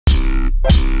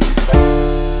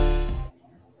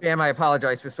Bam, I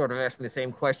apologize for sort of asking the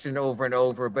same question over and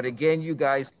over, but again, you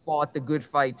guys fought the good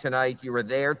fight tonight. You were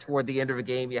there toward the end of the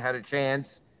game. You had a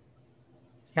chance.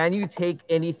 Can you take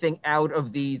anything out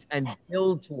of these and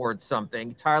build towards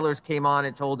something? Tyler's came on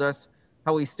and told us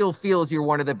how he still feels you're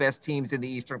one of the best teams in the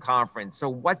Eastern Conference. So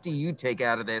what do you take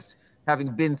out of this, having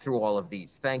been through all of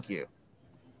these? Thank you.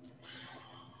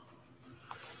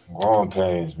 Growing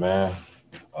pains, man.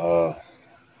 Uh,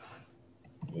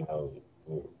 you know,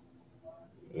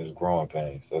 it's growing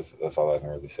pains. That's all I can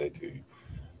really say to you.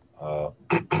 Uh,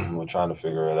 we're trying to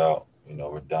figure it out.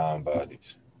 We're dying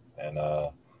bodies, and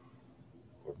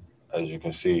as you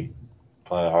can see,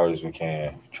 playing hard as we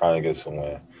can, trying to get some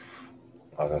win.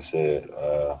 Like I said,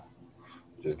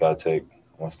 just gotta take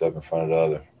one step in front of the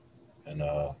other, and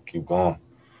keep going,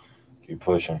 keep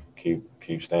pushing,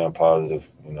 keep staying positive.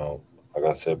 Like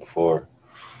I said before,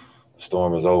 the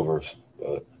storm is over,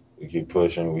 but we keep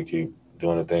pushing, we keep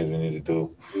doing the things we need to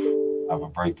do. Have a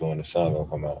breakthrough, and the sun gonna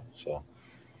come out. So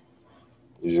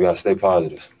you just gotta stay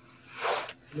positive.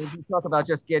 I mean, you talk about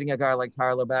just getting a guy like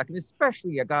Tyler back, and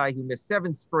especially a guy who missed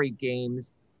 7 straight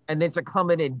games, and then to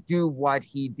come in and do what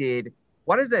he did.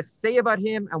 What does that say about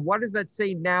him, and what does that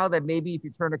say now that maybe if you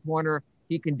turn a corner,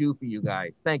 he can do for you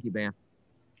guys? Thank you, Bam.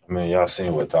 I mean, y'all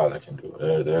seen what Tyler can do.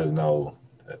 There's no,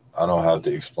 I don't have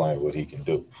to explain what he can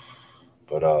do.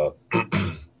 But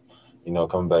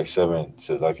coming back seven,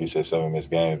 to, like you said, 7 missed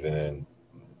games, and then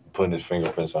putting his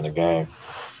fingerprints on the game,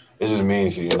 it just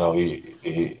means he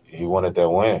wanted that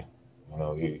win.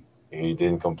 He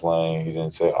didn't complain. He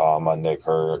didn't say, "Oh, my neck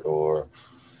hurt," or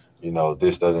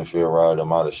this doesn't feel right.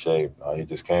 I'm out of shape. He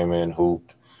just came in,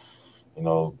 hooped,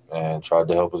 and tried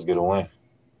to help us get a win.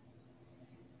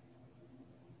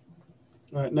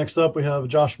 All right, next up we have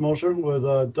Josh Mosher with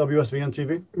WSVN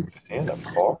TV. In the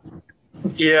car.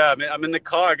 Yeah, I'm in the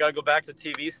car. I gotta go back to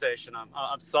TV station.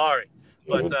 I'm sorry,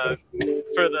 but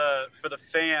for the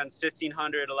fans,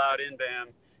 1,500 allowed in. Bam.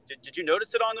 Did you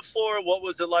notice it on the floor? What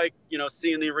was it like?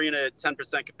 Seeing the arena at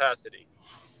 10% capacity.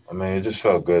 I mean, it just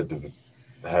felt good to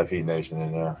have Heat Nation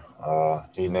in there.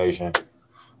 Heat Nation,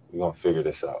 we're gonna figure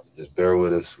this out. Just bear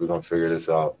with us. We're gonna figure this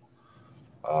out.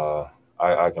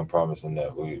 I can promise them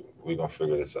that we're gonna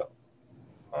figure this out.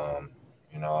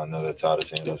 I know they're tired of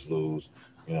seeing us lose.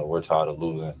 We're tired of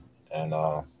losing, and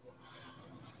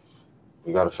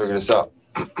we got to figure this out.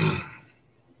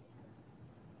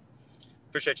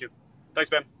 Appreciate you. Thanks,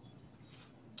 Ben.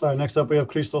 All right, next up we have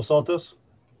Christos Saltis.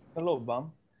 Hello,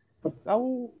 Bam.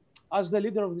 How, as the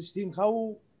leader of this team,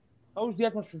 how is the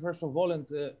atmosphere first of all, and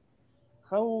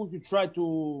how you try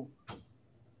to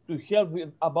help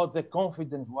about the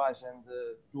confidence wise, and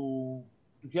to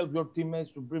help your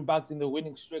teammates to bring back in the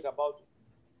winning streak, about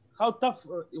how tough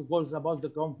it was about the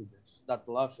confidence that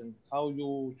loss, and how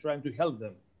you trying to help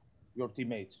them, your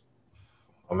teammates.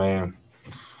 I mean,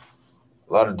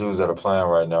 a lot of dudes that are playing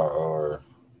right now are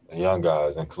young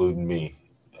guys, including me.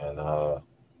 And I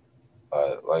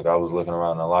was looking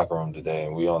around the locker room today,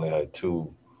 and we only had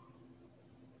two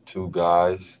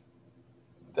guys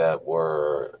that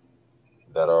are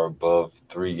above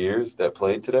 3 years that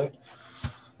played today.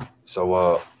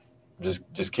 So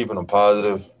just keeping them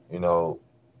positive,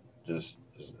 just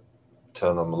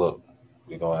telling them, look,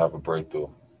 we're gonna have a breakthrough,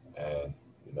 and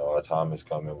our time is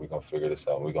coming. We're gonna figure this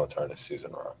out. And we're gonna turn this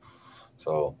season around.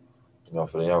 So,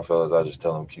 for the young fellas, I just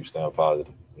tell them keep staying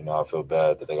positive. I feel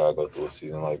bad that they gotta go through a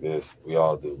season like this. We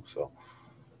all do. So,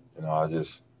 I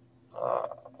just I'm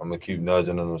gonna keep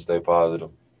nudging them to stay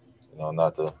positive.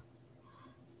 Not to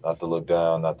look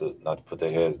down, not to put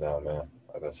their heads down, man.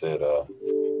 Like I said, at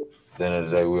the end of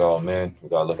the day, we all men. We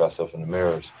gotta look ourselves in the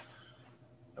mirrors,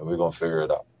 and we're gonna figure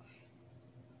it out.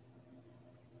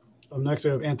 Up next, we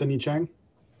have Anthony Chang.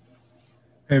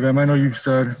 Hey, Bam, I know you've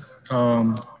said a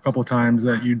couple times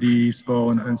that UD, Spo,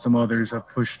 and some others have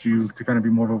pushed you to kind of be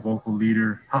more of a vocal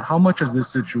leader. How much has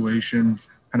this situation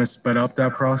kind of sped up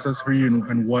that process for you,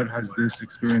 and what has this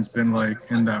experience been like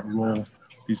in that role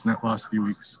these last few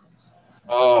weeks?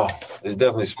 Oh, it's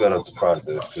definitely sped up the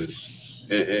process, because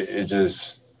it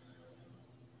just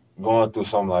going through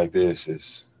something like this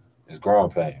is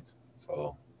growing pains.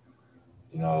 So,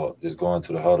 just going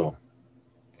to the huddle,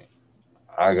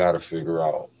 I got to figure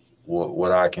out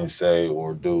what I can say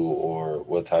or do, or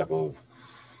what type of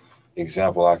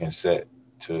example I can set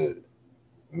to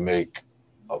make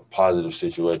a positive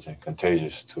situation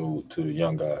contagious to the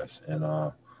young guys. And,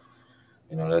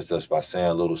 that's just by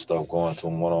saying little stuff, going to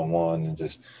them one-on-one, and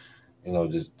just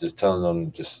telling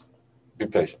them, just be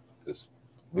patient, because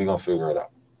we're going to figure it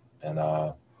out. And,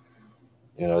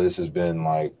 this has been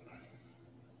like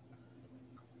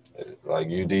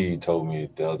UD told me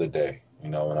the other day,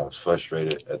 when I was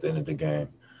frustrated at the end of the game.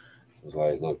 was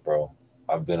like, look, bro,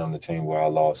 I've been on the team where I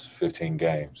lost 15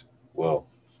 games. Well,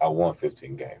 I won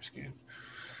 15 games, excuse me.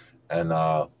 And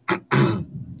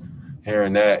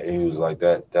hearing that, he was like,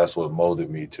 that's what molded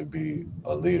me to be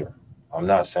a leader. I'm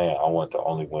not saying I want to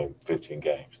only win 15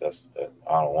 games. I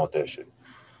don't want that shit.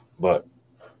 But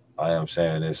I am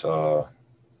saying it's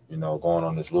you know, going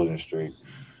on this losing streak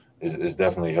is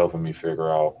definitely helping me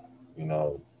figure out, you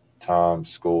know, time,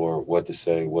 score, what to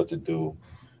say, what to do,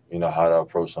 you know, how to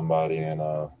approach somebody, and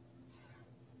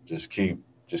just keep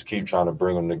trying to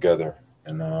bring them together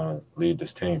and lead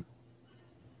this team.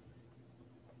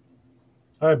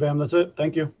 All right, Bam, that's it.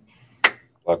 Thank you.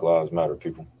 Black Lives Matter,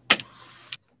 people.